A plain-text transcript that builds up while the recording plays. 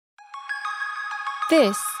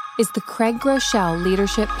This is the Craig Groeschel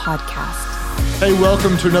Leadership Podcast. Hey,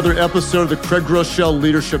 welcome to another episode of the Craig Groeschel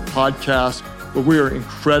Leadership Podcast, where we are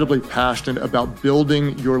incredibly passionate about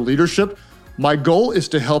building your leadership. My goal is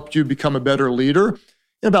to help you become a better leader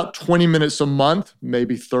in about 20 minutes a month,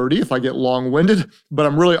 maybe 30 if I get long-winded. But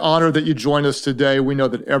I'm really honored that you joined us today. We know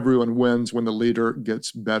that everyone wins when the leader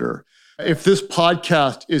gets better. If this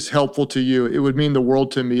podcast is helpful to you, it would mean the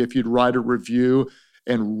world to me if you'd write a review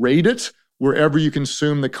and rate it wherever you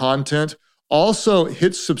consume the content. Also,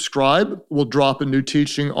 hit subscribe. We'll drop a new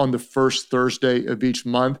teaching on the first Thursday of each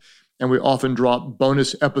month, and we often drop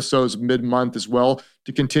bonus episodes mid-month as well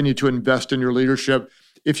to continue to invest in your leadership.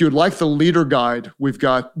 If you would like the leader guide, we've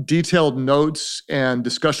got detailed notes and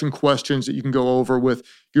discussion questions that you can go over with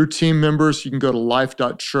your team members. You can go to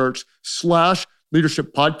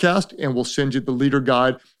life.church/leadership podcast, and we'll send you the leader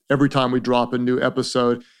guide every time we drop a new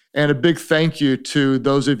episode. And a big thank you to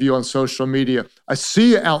those of you on social media. I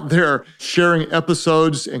see you out there sharing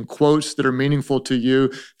episodes and quotes that are meaningful to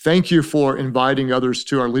you. Thank you for inviting others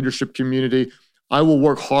to our leadership community. I will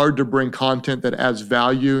work hard to bring content that adds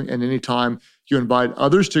value, and anytime you invite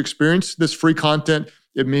others to experience this free content,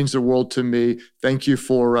 it means the world to me. Thank you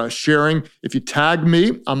for sharing. If you tag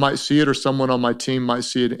me, I might see it, or someone on my team might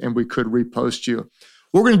see it, and we could repost you.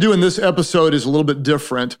 What we're going to do in this episode is a little bit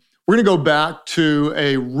different. We're going to go back to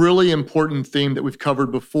a really important theme that we've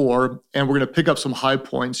covered before, and we're going to pick up some high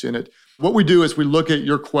points in it. What we do is we look at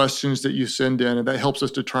your questions that you send in, and that helps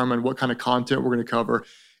us determine what kind of content we're going to cover.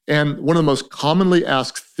 And one of the most commonly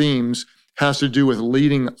asked themes has to do with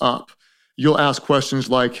leading up. You'll ask questions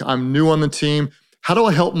like, I'm new on the team. How do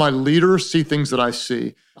I help my leader see things that I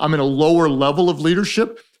see? I'm in a lower level of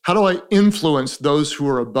leadership. How do I influence those who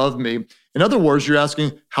are above me? In other words, you're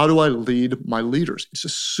asking, how do I lead my leaders? It's a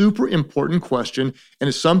super important question, and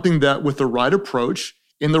it's something that with the right approach,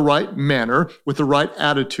 in the right manner, with the right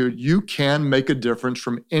attitude, you can make a difference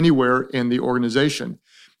from anywhere in the organization.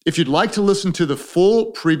 If you'd like to listen to the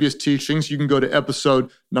full previous teachings, you can go to episode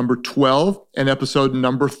number 12 and episode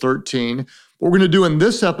number 13. What we're going to do in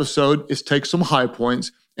this episode is take some high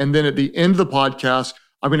points, and then at the end of the podcast,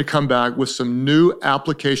 I'm going to come back with some new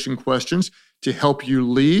application questions to help you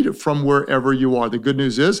lead from wherever you are. The good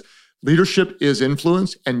news is leadership is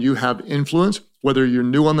influence, and you have influence, whether you're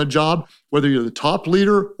new on the job, whether you're the top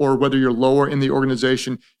leader, or whether you're lower in the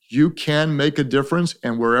organization. You can make a difference,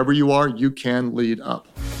 and wherever you are, you can lead up.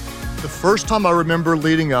 The first time I remember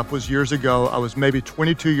leading up was years ago. I was maybe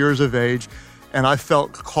 22 years of age, and I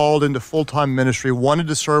felt called into full-time ministry, wanted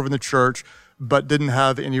to serve in the church, but didn't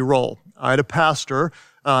have any role. I had a pastor.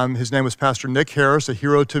 His name was Pastor Nick Harris, a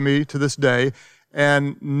hero to me to this day.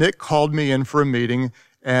 And Nick called me in for a meeting,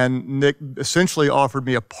 and Nick essentially offered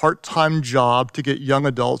me a part-time job to get young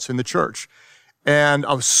adults in the church. And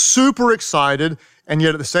I was super excited, and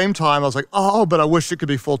yet at the same time, I was like, oh, but I wish it could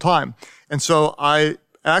be full-time. And so I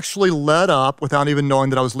actually led up without even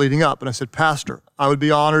knowing that I was leading up. And I said, Pastor, I would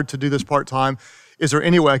be honored to do this part-time. Is there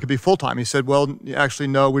any way I could be full-time? He said, well, actually,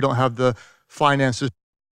 no, we don't have the finances.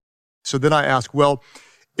 So then I asked, well,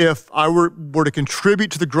 if I were to contribute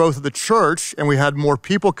to the growth of the church and we had more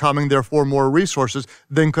people coming, therefore more resources,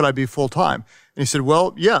 then could I be full-time? And he said,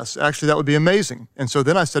 well, yes, actually that would be amazing. And so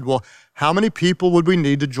then I said, well, how many people would we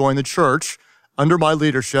need to join the church under my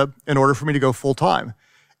leadership in order for me to go full-time?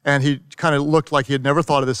 And he kind of looked like he had never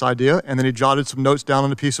thought of this idea. And then he jotted some notes down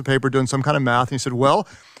on a piece of paper doing some kind of math. And he said, well,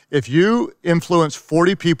 if you influence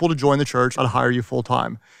 40 people to join the church, I'd hire you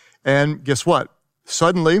full-time. And guess what?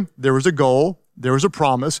 Suddenly, there was a goal, there was a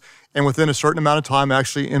promise, and within a certain amount of time, I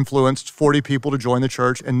actually influenced 40 people to join the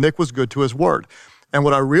church, and Nick was good to his word. And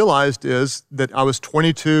what I realized is that I was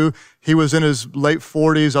 22, he was in his late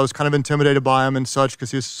 40s, I was kind of intimidated by him and such,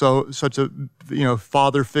 because he's such a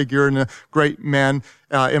father figure and a great man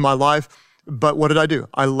in my life. But what did I do?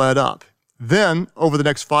 I led up. Then, over the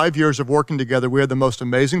next 5 years of working together, we had the most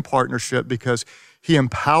amazing partnership because he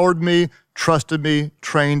empowered me, trusted me,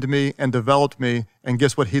 trained me, and developed me. And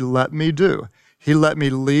guess what he let me do? He let me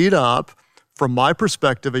lead up, from my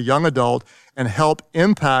perspective, a young adult, and help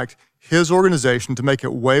impact his organization to make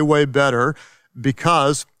it way, way better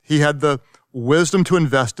because he had the wisdom to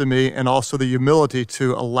invest in me and also the humility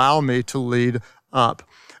to allow me to lead up.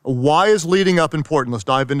 Why is leading up important? Let's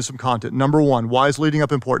dive into some content. Number one, why is leading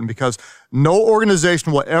up important? Because no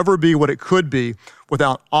organization will ever be what it could be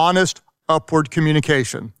without honest, upward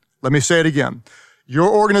communication. Let me say it again. Your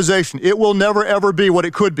organization, it will never, ever be what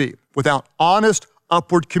it could be without honest,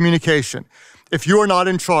 upward communication. If you are not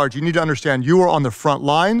in charge, you need to understand you are on the front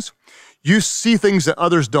lines. You see things that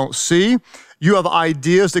others don't see. You have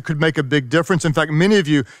ideas that could make a big difference. In fact, many of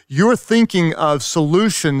you, you're thinking of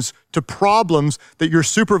solutions to problems that your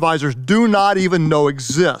supervisors do not even know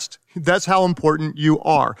exist. That's how important you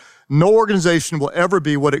are. No organization will ever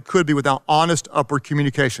be what it could be without honest upward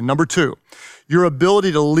communication. Number two, your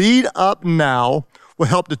ability to lead up now will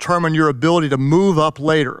help determine your ability to move up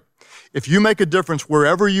later. If you make a difference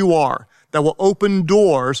wherever you are, that will open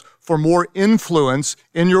doors for more influence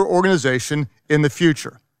in your organization in the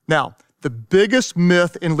future. Now, the biggest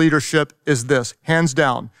myth in leadership is this, hands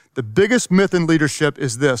down. The biggest myth in leadership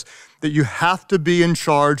is this, that you have to be in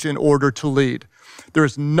charge in order to lead. There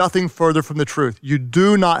is nothing further from the truth. You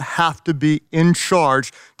do not have to be in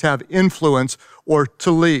charge to have influence or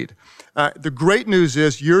to lead. The great news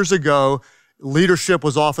is, years ago, leadership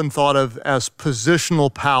was often thought of as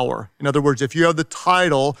positional power. In other words, if you have the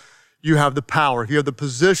title, you have the power. If you have the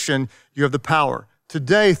position, you have the power.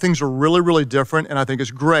 Today, things are really, really different, and I think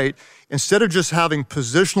it's great. Instead of just having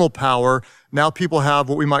positional power, now people have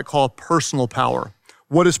what we might call personal power.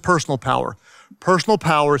 What is personal power? Personal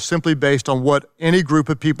power is simply based on what any group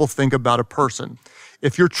of people think about a person.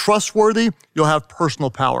 If you're trustworthy, you'll have personal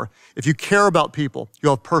power. If you care about people,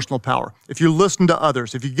 you'll have personal power. If you listen to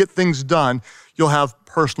others, if you get things done, you'll have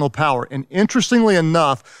personal power. And interestingly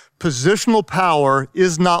enough, positional power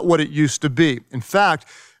is not what it used to be. In fact,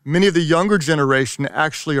 many of the younger generation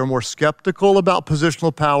actually are more skeptical about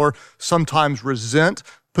positional power, sometimes resent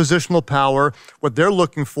positional power. What they're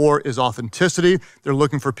looking for is authenticity. They're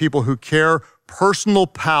looking for people who care. Personal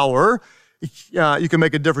power, you can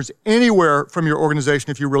make a difference anywhere from your organization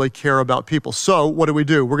if you really care about people. So what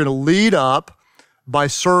do? We're going to lead up by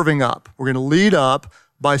serving up. We're going to lead up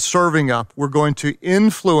by serving up. We're going to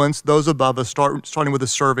influence those above us, starting with a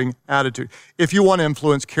serving attitude. If you want to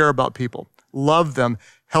influence, care about people, love them,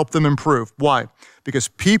 help them improve. Why? Because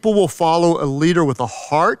people will follow a leader with a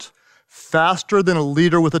heart faster than a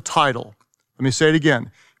leader with a title. Let me say it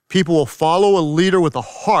again. People will follow a leader with a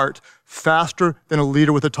heart faster than a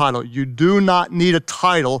leader with a title. You do not need a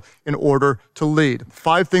title in order to lead.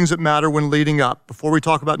 5 things that matter when leading up. Before we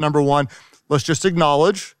talk about number 1, let's just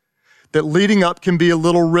acknowledge that leading up can be a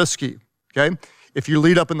little risky, okay? If you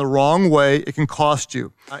lead up in the wrong way, it can cost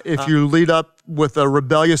you. If you lead up with a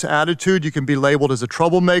rebellious attitude, you can be labeled as a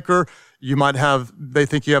troublemaker. You might they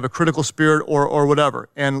think you have a critical spirit or whatever.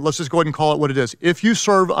 And let's just go ahead and call it what it is. If you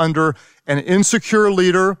serve under an insecure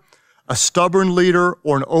leader, a stubborn leader,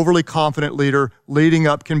 or an overly confident leader, leading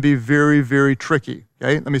up can be very, very tricky,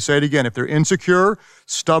 okay? Let me say it again. If they're insecure,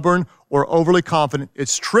 stubborn, or overly confident,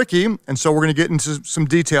 it's tricky, and so we're going to get into some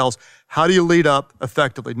details. How do you lead up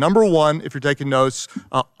effectively? Number 1, if you're taking notes,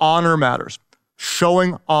 honor matters.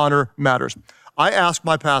 Showing honor matters. I asked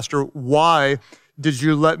my pastor, why did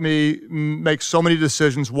you let me make so many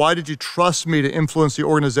decisions? Why did you trust me to influence the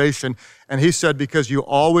organization? And he said, because you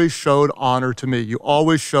always showed honor to me. You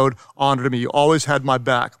always showed honor to me. You always had my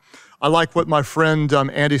back. I like what my friend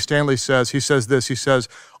Andy Stanley says. He says this, he says,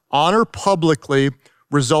 honor publicly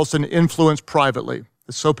results in influence privately.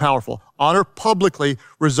 It's so powerful. Honor publicly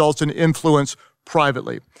results in influence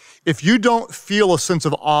privately. If you don't feel a sense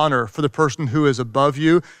of honor for the person who is above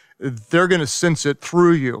you, they're going to sense it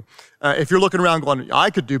through you. If you're looking around going,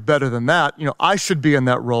 I could do better than that, I should be in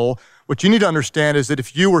that role. What you need to understand is that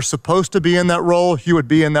if you were supposed to be in that role, you would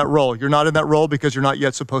be in that role. You're not in that role because you're not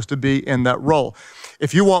yet supposed to be in that role.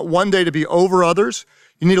 If you want one day to be over others,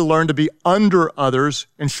 you need to learn to be under others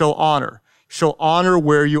and show honor. Show honor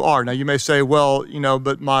where you are. Now, you may say, well,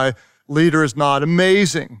 but my leader is not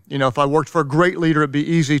amazing. If I worked for a great leader, it'd be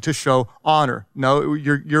easy to show honor. No,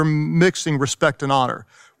 you're mixing respect and honor.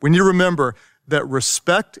 We need to remember that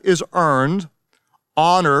respect is earned,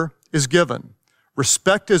 honor is given.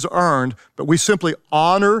 Respect is earned, but we simply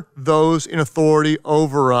honor those in authority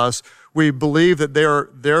over us. We believe that they're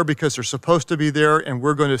there because they're supposed to be there, and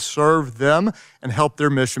we're going to serve them and help their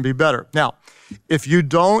mission be better. Now, if you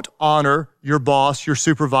don't honor your boss, your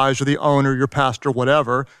supervisor, the owner, your pastor,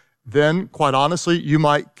 whatever, then quite honestly, you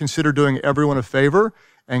might consider doing everyone a favor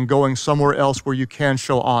and going somewhere else where you can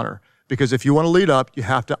show honor. Because if you want to lead up, you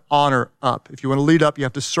have to honor up. If you want to lead up, you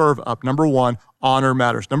have to serve up. Number 1, honor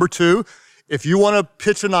matters. Number 2, if you want to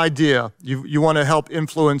pitch an idea, you want to help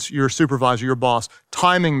influence your supervisor, your boss,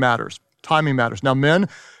 timing matters. Timing matters. Now, men,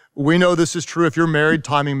 we know this is true. If you're married,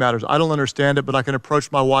 timing matters. I don't understand it, but I can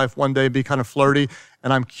approach my wife one day, be kind of flirty,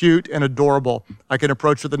 and I'm cute and adorable. I can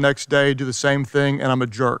approach her the next day, do the same thing, and I'm a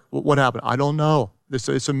jerk. What happened? I don't know.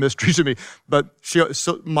 It's a mystery to me. But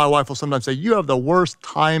my wife will sometimes say, you have the worst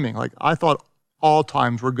timing. Like, I thought all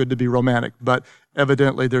times were good to be romantic, but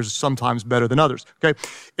evidently there's sometimes better than others, okay?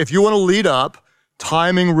 If you want to lead up,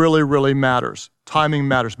 timing really, really matters. Timing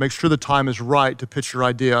matters. Make sure the time is right to pitch your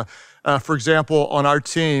idea. For example, on our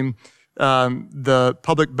team, the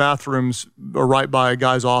public bathrooms are right by a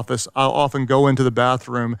guy's office. I'll often go into the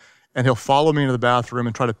bathroom and he'll follow me into the bathroom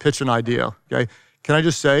and try to pitch an idea, okay? Can I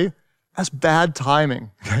just say, that's bad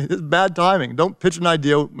timing, okay? It's bad timing. Don't pitch an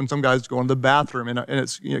idea when some guy's going to the bathroom, and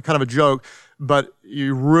it's kind of a joke, but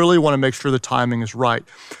you really want to make sure the timing is right.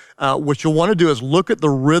 What you'll want to do is look at the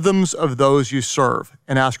rhythms of those you serve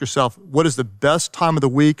and ask yourself, what is the best time of the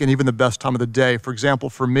week and even the best time of the day? For example,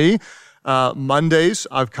 for me, Mondays,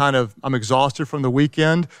 I'm exhausted from the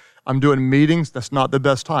weekend. I'm doing meetings. That's not the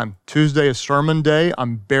best time. Tuesday is sermon day.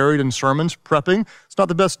 I'm buried in sermons, prepping. It's not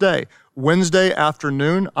the best day. Wednesday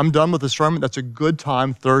afternoon, I'm done with the sermon. That's a good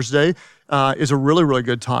time. Thursday is a really, really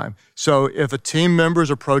good time. So if a team member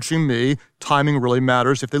is approaching me, timing really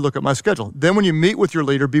matters if they look at my schedule. Then when you meet with your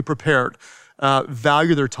leader, be prepared.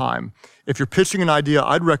 Value their time. If you're pitching an idea,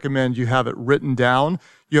 I'd recommend you have it written down.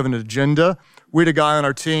 You have an agenda. We had a guy on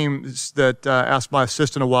our team that asked my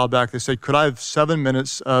assistant a while back, they said, could I have 7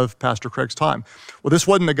 minutes of Pastor Craig's time? Well, this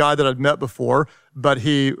wasn't a guy that I'd met before, but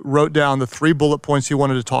he wrote down the 3 bullet points he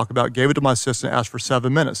wanted to talk about, gave it to my assistant, asked for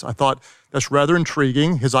 7 minutes. I thought that's rather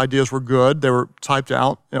intriguing. His ideas were good. They were typed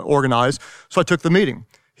out, organized. So I took the meeting.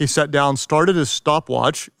 He sat down, started his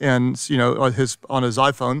stopwatch and on his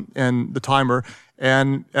iPhone and the timer.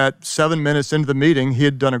 And at 7 minutes into the meeting, he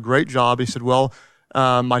had done a great job. He said, well,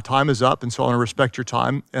 my time is up, and so I'm going to respect your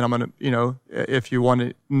time, and I'm going to, if you want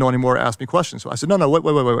to know any more, ask me questions. So I said, no,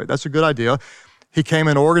 wait. That's a good idea. He came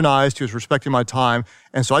in organized. He was respecting my time,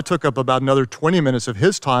 and so I took up about another 20 minutes of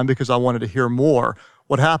his time because I wanted to hear more.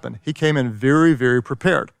 What happened? He came in very, very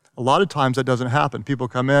prepared. A lot of times that doesn't happen. People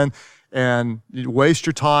come in and you waste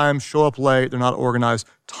your time, show up late, they're not organized.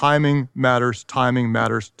 Timing matters, timing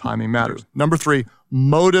matters, timing matters. Number 3,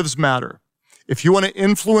 motives matter. If you want to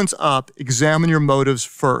influence up, examine your motives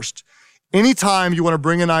first. Anytime you want to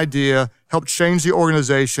bring an idea, help change the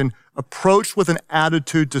organization, approach with an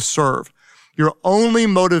attitude to serve. Your only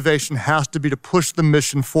motivation has to be to push the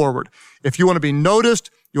mission forward. If you want to be noticed,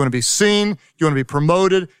 you want to be seen, you want to be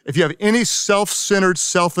promoted, if you have any self-centered,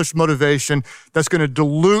 selfish motivation that's going to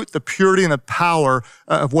dilute the purity and the power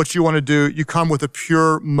of what you want to do, you come with a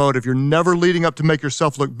pure motive. You're never leading up to make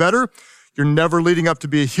yourself look better. You're never leading up to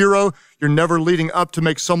be a hero. You're never leading up to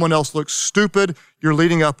make someone else look stupid. You're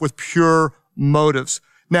leading up with pure motives.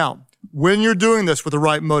 Now, when you're doing this with the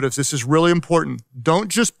right motives, this is really important. Don't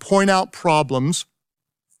just point out problems,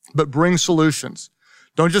 but bring solutions.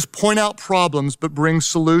 Don't just point out problems, but bring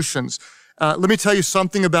solutions. Let me tell you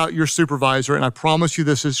something about your supervisor, and I promise you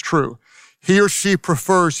this is true. He or she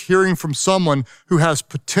prefers hearing from someone who has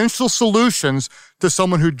potential solutions to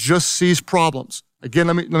someone who just sees problems. Again,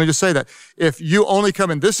 let me just say that. If you only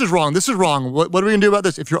come in, this is wrong, what are we going to do about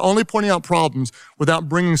this? If you're only pointing out problems without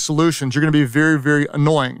bringing solutions, you're going to be very, very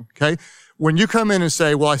annoying, okay? When you come in and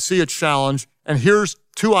say, well, I see a challenge, and here's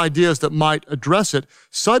 2 ideas that might address it,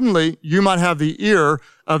 suddenly you might have the ear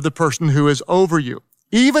of the person who is over you.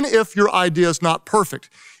 Even if your idea is not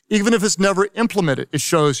perfect, even if it's never implemented, it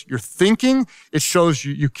shows you're thinking, it shows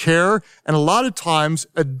you care, and a lot of times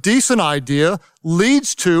a decent idea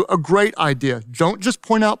leads to a great idea. Don't just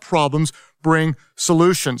point out problems, bring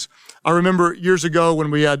solutions. I remember years ago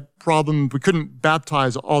when we had problems, we couldn't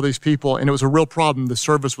baptize all these people, and it was a real problem. The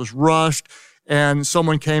service was rushed, and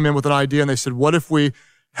someone came in with an idea, and they said, what if we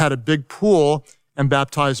had a big pool and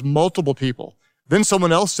baptized multiple people? Then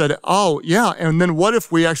someone else said, oh, yeah, and then what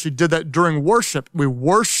if we actually did that during worship? We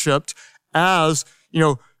worshiped as,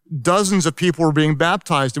 dozens of people were being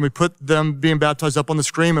baptized, and we put them being baptized up on the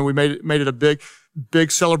screen, and we made it a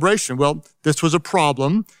big celebration. Well, this was a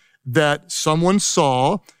problem that someone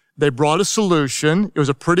saw. They brought a solution. It was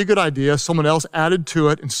a pretty good idea. Someone else added to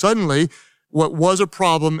it, and suddenly what was a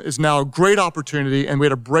problem is now a great opportunity, and we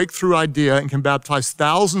had a breakthrough idea and can baptize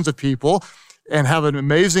thousands of people and have an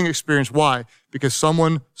amazing experience. Why? Because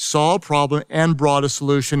someone saw a problem and brought a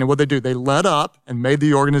solution. And what they do, they led up and made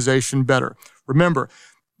the organization better. Remember,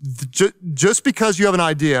 just because you have an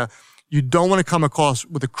idea, you don't want to come across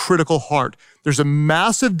with a critical heart. There's a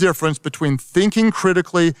massive difference between thinking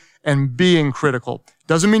critically and being critical.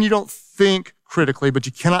 Doesn't mean you don't think critically, but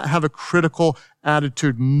you cannot have a critical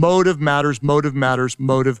attitude. Motive matters, motive matters,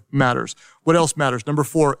 motive matters. What else matters? Number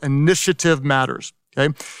 4, initiative matters.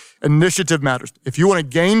 Okay? Initiative matters. If you want to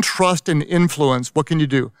gain trust and influence, what can you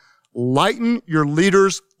do? Lighten your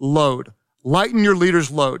leader's load. Lighten your leader's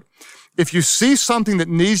load. If you see something that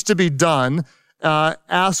needs to be done,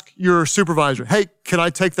 Ask your supervisor, hey, can I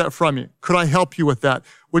take that from you? Could I help you with that?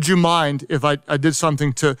 Would you mind if I did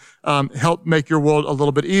something to help make your world a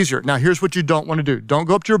little bit easier? Now, here's what you don't want to do. Don't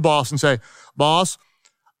go up to your boss and say, boss,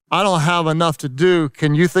 I don't have enough to do.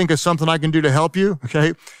 Can you think of something I can do to help you?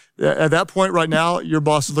 Okay. At that point right now, your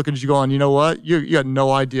boss is looking at you going, you know what? You had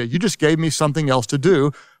no idea. You just gave me something else to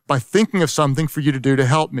do by thinking of something for you to do to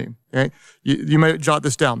help me. Okay. You may jot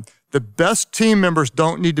this down. The best team members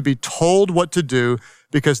don't need to be told what to do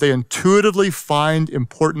because they intuitively find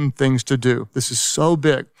important things to do. This is so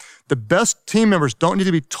big. The best team members don't need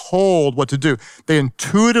to be told what to do. They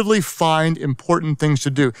intuitively find important things to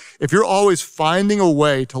do. If you're always finding a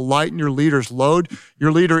way to lighten your leader's load,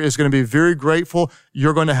 your leader is going to be very grateful.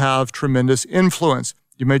 You're going to have tremendous influence.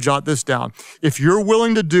 You may jot this down. If you're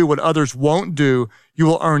willing to do what others won't do, you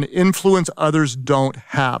will earn influence others don't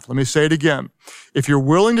have. Let me say it again. If you're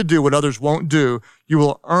willing to do what others won't do, you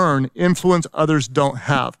will earn influence others don't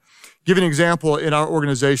have. Give you an example. In our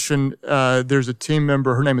organization, there's a team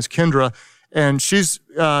member. Her name is Kendra, and she's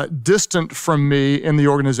distant from me in the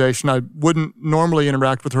organization. I wouldn't normally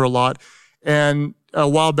interact with her a lot. And a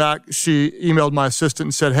while back, she emailed my assistant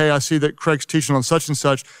and said, hey, I see that Craig's teaching on such and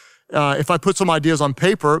such. If I put some ideas on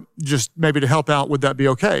paper, just maybe to help out, would that be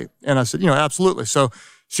okay? And I said, absolutely. So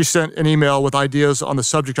she sent an email with ideas on the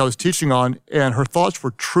subject I was teaching on, and her thoughts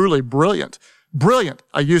were truly brilliant. Brilliant.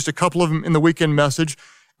 I used a couple of them in the weekend message.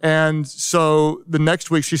 And so the next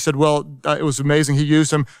week she said, well, it was amazing. He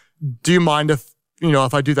used them. Do you mind if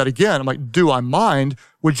I do that again? I'm like, do I mind?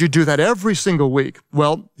 Would you do that every single week?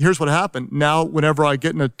 Well, here's what happened. Now, whenever I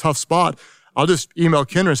get in a tough spot, I'll just email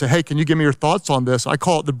Kendra and say, hey, can you give me your thoughts on this? I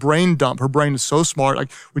call it the brain dump. Her brain is so smart.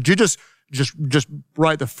 Like, would you just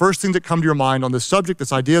write the first thing that come to your mind on this subject,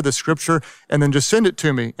 this idea, this scripture, and then just send it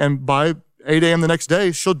to me. And by 8 a.m. the next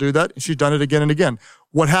day, she'll do that. And she's done it again and again.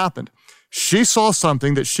 What happened? She saw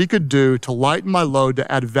something that she could do to lighten my load, to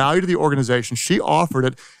add value to the organization. She offered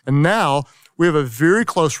it. And now we have a very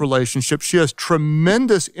close relationship. She has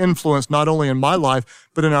tremendous influence, not only in my life,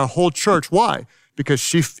 but in our whole church. Why? Because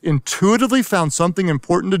she intuitively found something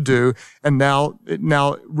important to do, and now it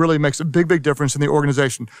really makes a big, big difference in the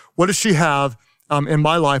organization. What does she have in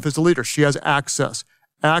my life as a leader? She has access.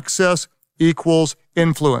 Access equals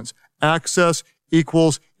influence. Access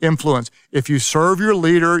equals influence. If you serve your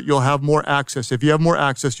leader, you'll have more access. If you have more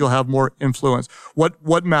access, you'll have more influence.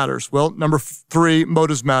 What matters? Well, number 3,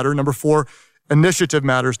 motives matter. Number 4, initiative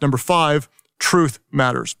matters. Number 5, truth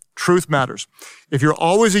matters. Truth matters. If you're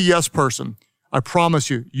always a yes person, I promise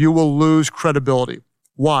you, you will lose credibility.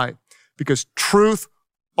 Why? Because truth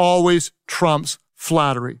always trumps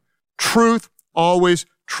flattery. Truth always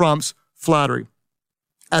trumps flattery.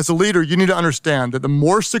 As a leader, you need to understand that the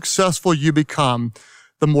more successful you become,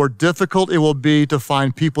 the more difficult it will be to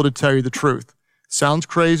find people to tell you the truth. Sounds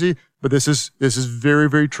crazy, but this is very,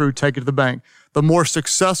 very true. Take it to the bank. The more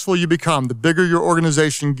successful you become, the bigger your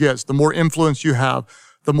organization gets, the more influence you have,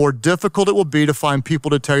 the more difficult it will be to find people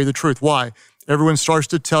to tell you the truth. Why? Everyone starts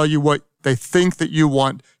to tell you what they think that you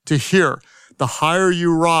want to hear. The higher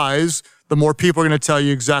you rise, the more people are going to tell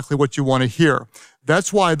you exactly what you want to hear.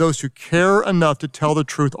 That's why those who care enough to tell the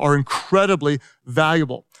truth are incredibly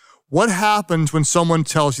valuable. What happens when someone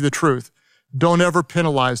tells you the truth? Don't ever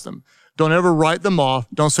penalize them. Don't ever write them off.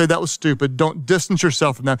 Don't say that was stupid. Don't distance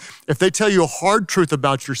yourself from them. If they tell you a hard truth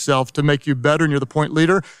about yourself to make you better and you're the point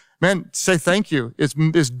leader, man, say thank you. It's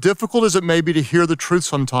as difficult as it may be to hear the truth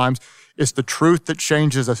sometimes. It's the truth that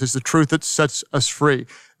changes us. It's the truth that sets us free.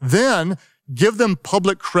 Then give them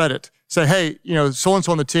public credit. Say, hey,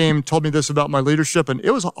 so-and-so on the team told me this about my leadership, and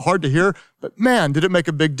it was hard to hear, but man, did it make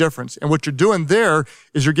a big difference. And what you're doing there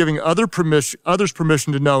is you're giving others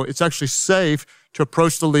permission to know it's actually safe to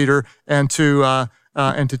approach the leader and to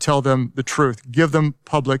tell them the truth. Give them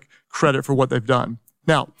public credit for what they've done.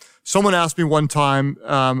 Now, someone asked me one time,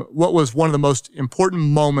 what was one of the most important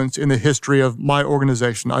moments in the history of my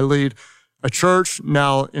organization? I lead a church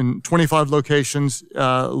now in 25 locations,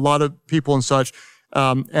 a lot of people and such.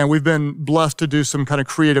 And we've been blessed to do some kind of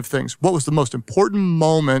creative things. What was the most important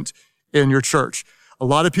moment in your church? A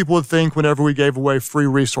lot of people would think whenever we gave away free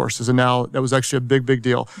resources, and now that was actually a big, big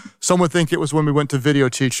deal. Some would think it was when we went to video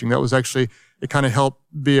teaching. That was actually, it kind of helped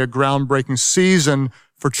be a groundbreaking season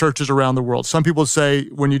for churches around the world. Some people would say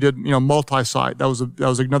when you did, multi-site, that was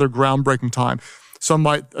another groundbreaking time. Some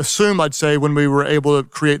might assume I'd say when we were able to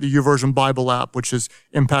create the YouVersion Bible app, which has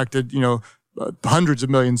impacted, hundreds of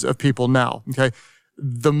millions of people now. Okay.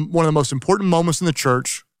 One of the most important moments in the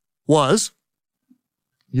church was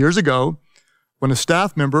years ago when a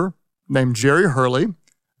staff member named Jerry Hurley,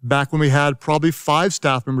 back when we had probably 5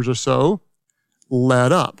 staff members or so,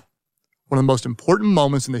 led up. One of the most important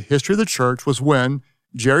moments in the history of the church was when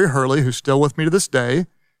Jerry Hurley, who's still with me to this day,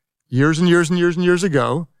 years and years and years and years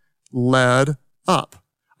ago, led up.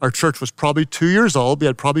 Our church was probably 2 years old. We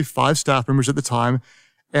had probably 5 staff members at the time.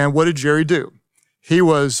 And what did Jerry do? He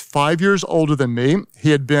was 5 years older than me.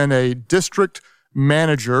 He had been a district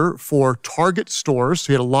manager for Target stores. So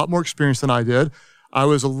he had a lot more experience than I did. I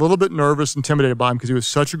was a little bit nervous, intimidated by him because he was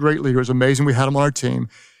such a great leader. It was amazing we had him on our team.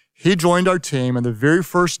 He joined our team, and the very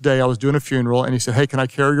first day I was doing a funeral, and he said, "Hey, can I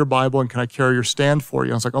carry your Bible and can I carry your stand for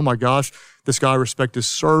you?" I was like, "Oh my gosh, this guy I respect is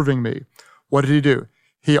serving me." What did he do?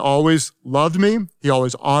 He always loved me. He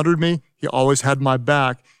always honored me. He always had my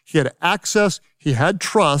back. He had access. He had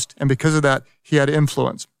trust. And because of that, he had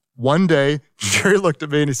influence. One day, Jerry looked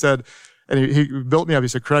at me and he said, and he built me up. He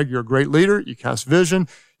said, "Craig, you're a great leader. You cast vision.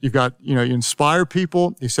 You've got, you inspire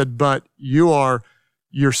people." He said, "But you're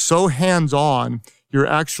so hands-on. You're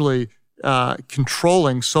actually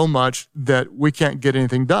controlling so much that we can't get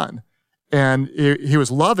anything done." And he was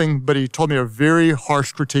loving, but he told me a very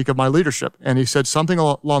harsh critique of my leadership. And he said something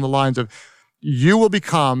along the lines of, "You will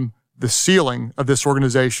become the ceiling of this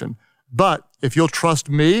organization. But if you'll trust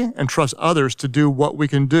me and trust others to do what we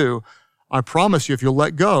can do, I promise you, if you'll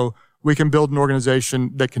let go, we can build an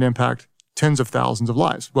organization that can impact tens of thousands of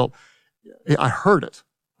lives." Well, I heard it.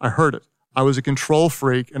 I was a control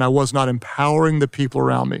freak, and I was not empowering the people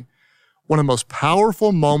around me. One of the most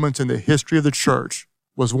powerful moments in the history of the church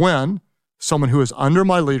was when someone who was under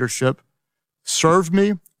my leadership served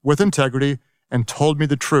me with integrity and told me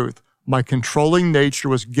the truth. My controlling nature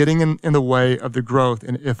was getting in the way of the growth.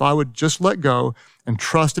 And if I would just let go and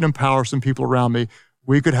trust and empower some people around me,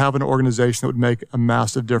 we could have an organization that would make a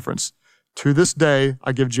massive difference. To this day,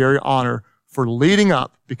 I give Jerry honor for leading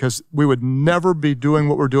up, because we would never be doing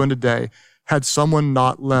what we're doing today had someone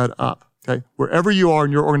not led up. Okay? Wherever you are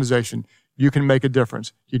in your organization, you can make a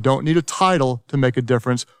difference. You don't need a title to make a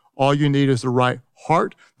difference. All you need is the right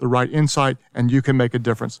heart, the right insight, and you can make a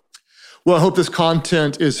difference. Well, I hope this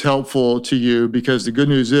content is helpful to you, because the good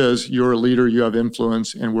news is you're a leader, you have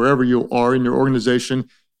influence, and wherever you are in your organization,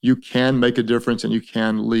 you can make a difference and you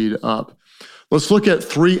can lead up. Let's look at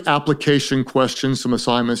 3 application questions, some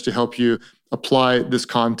assignments to help you apply this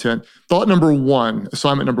content. Thought number 1,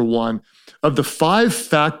 assignment number 1, of the 5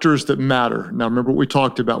 factors that matter. Now, remember what we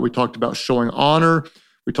talked about. We talked about showing honor.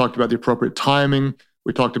 We talked about the appropriate timing.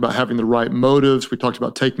 We talked about having the right motives. We talked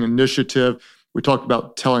about taking initiative. We talked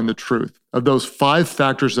about telling the truth. Of those 5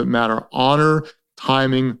 factors that matter, honor,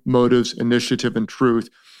 timing, motives, initiative, and truth,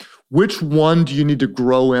 which one do you need to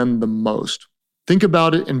grow in the most? Think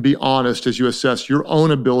about it and be honest as you assess your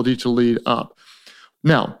own ability to lead up.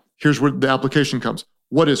 Now, here's where the application comes.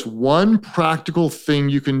 What is one practical thing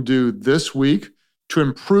you can do this week to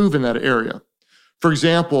improve in that area? For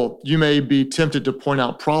example, you may be tempted to point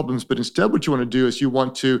out problems, but instead what you want to do is you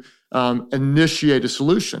want to initiate a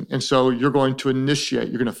solution. And so you're going to initiate.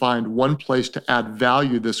 You're going to find one place to add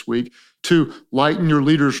value this week to lighten your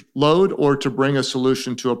leader's load or to bring a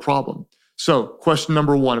solution to a problem. So question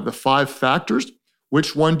number 1, of the 5 factors,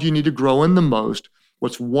 which one do you need to grow in the most?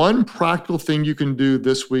 What's one practical thing you can do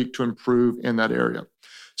this week to improve in that area?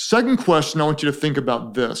 Second question, I want you to think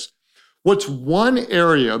about this. What's one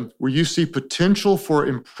area where you see potential for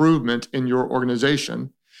improvement in your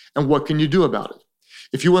organization, and what can you do about it?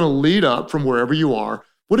 If you want to lead up from wherever you are,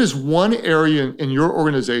 what is one area in your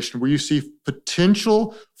organization where you see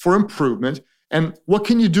potential for improvement, and what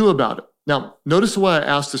can you do about it? Now, notice the way I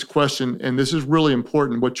asked this question, and this is really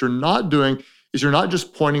important. What you're not doing is you're not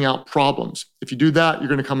just pointing out problems. If you do that, you're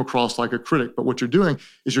going to come across like a critic. But what you're doing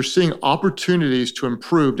is you're seeing opportunities to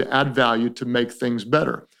improve, to add value, to make things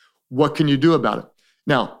better. What can you do about it?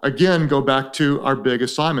 Now, again, go back to our big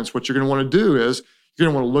assignments. What you're going to want to do is you're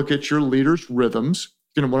going to want to look at your leader's rhythms.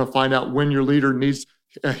 You're going to want to find out when your leader needs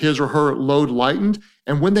his or her load lightened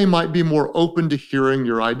and when they might be more open to hearing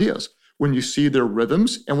your ideas. When you see their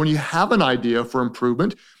rhythms and when you have an idea for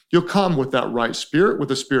improvement, you'll come with that right spirit,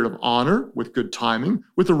 with a spirit of honor, with good timing,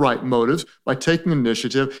 with the right motives, by taking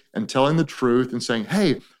initiative and telling the truth and saying,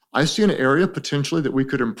 hey, I see an area potentially that we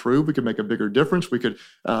could improve. We could make a bigger difference. We could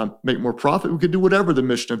make more profit. We could do whatever the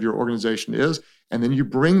mission of your organization is. And then you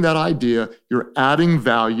bring that idea, you're adding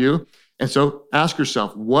value. And so ask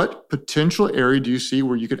yourself, what potential area do you see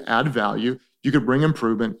where you could add value, you could bring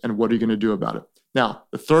improvement, and what are you going to do about it? Now,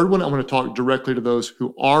 the third one, I want to talk directly to those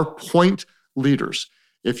who are point leaders.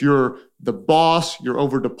 If you're the boss, you're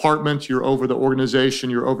over departments, you're over the organization,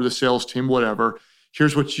 you're over the sales team, whatever,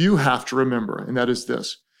 here's what you have to remember, and that is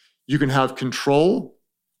this. You can have control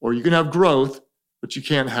or you can have growth, but you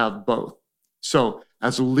can't have both. So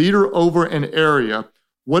as a leader over an area,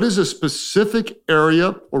 What is a specific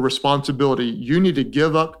area or responsibility you need to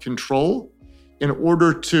give up control in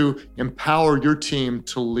order to empower your team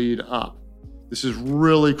to lead up? This is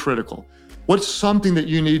really critical. What's something that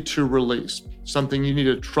you need to release? Something you need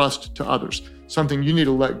to trust to others? Something you need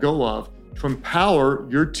to let go of to empower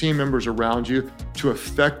your team members around you to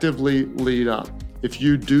effectively lead up? If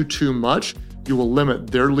you do too much, you will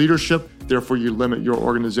limit their leadership, therefore you limit your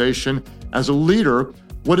organization. As a leader,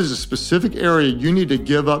 what is a specific area you need to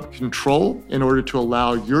give up control in order to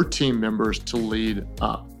allow your team members to lead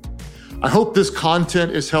up? I hope this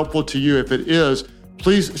content is helpful to you. If it is,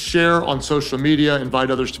 please share on social media,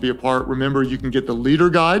 invite others to be a part. Remember, you can get the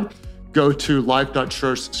Leader Guide. Go to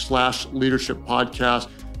life.church/leadership podcast.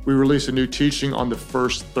 We release a new teaching on the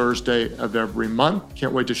first Thursday of every month.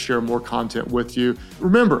 Can't wait to share more content with you.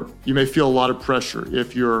 Remember, you may feel a lot of pressure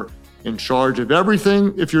if you're in charge of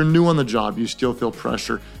everything. If you're new on the job, you still feel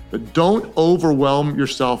pressure, but don't overwhelm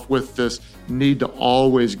yourself with this need to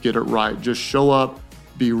always get it right. Just show up,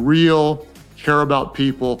 be real, care about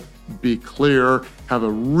people, be clear, have a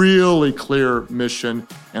really clear mission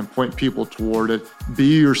and point people toward it.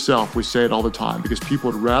 Be yourself. We say it all the time because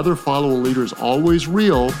people would rather follow a leader who's always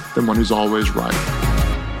real than one who's always right.